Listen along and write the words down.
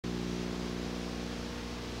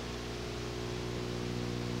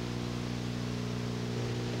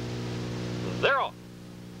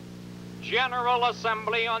General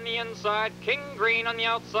Assembly on the inside, King Green on the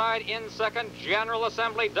outside in second. General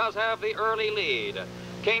Assembly does have the early lead.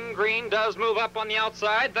 King Green does move up on the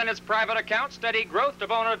outside, then it's Private Account, Steady Growth,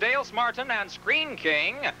 Devona Dale, Smartin, and Screen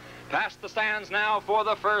King. Past the stands now for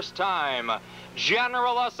the first time.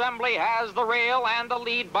 General Assembly has the rail and the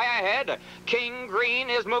lead by a head. King Green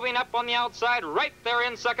is moving up on the outside, right there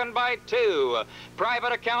in second by 2.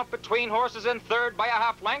 Private Account between horses in third by a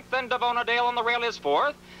half length, and Devona Dale on the rail is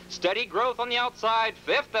fourth. Steady Growth on the outside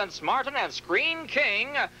fifth, and Smartin and Screen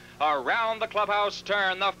King around the clubhouse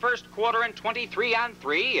turn. The first quarter in 23 and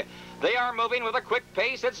 3. They are moving with a quick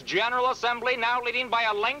pace. It's General Assembly now leading by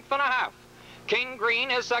a length and a half. King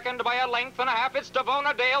Green is second by a length and a half. It's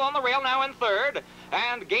Devona Dale on the rail now in third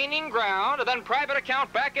and gaining ground. Then Private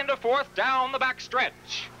Account back into fourth down the back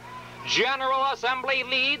stretch. General Assembly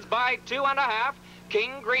leads by 2.5.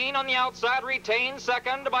 King Green on the outside retains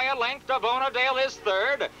second by a length. Devona Dale is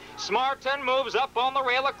third. Smartin moves up on the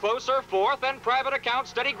rail a closer fourth, and Private Account,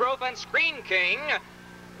 Steady Growth, and Screen King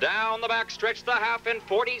down the back stretch, the half in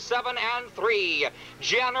 47 and 3.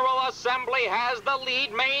 General Assembly has the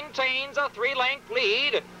lead, maintains a 3-length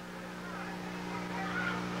lead.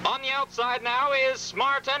 On the outside now is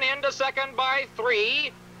Smartin into second by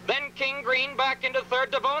 3. Then King Green back into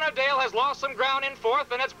third. Devona Dale has lost some ground in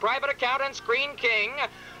fourth, and it's Private Account and Screen King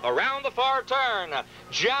around the far turn.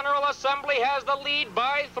 General Assembly has the lead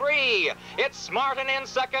by 3. It's Smartin in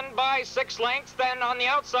second by 6 lengths. Then on the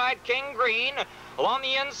outside, King Green. Along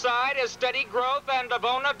the inside is Steady Growth and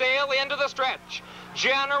Devona Dale into the stretch.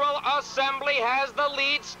 General Assembly has the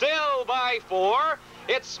lead still by 4.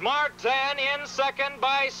 It's Smartin in second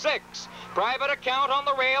by 6. Private Account on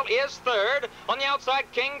the rail is third. On the outside,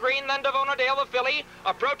 King Green, then Devona Dale, the filly,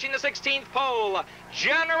 approaching the 16th pole.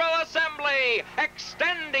 General Assembly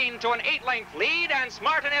extending to an 8-length lead, and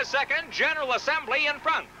Smartin is second. General Assembly in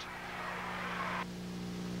front.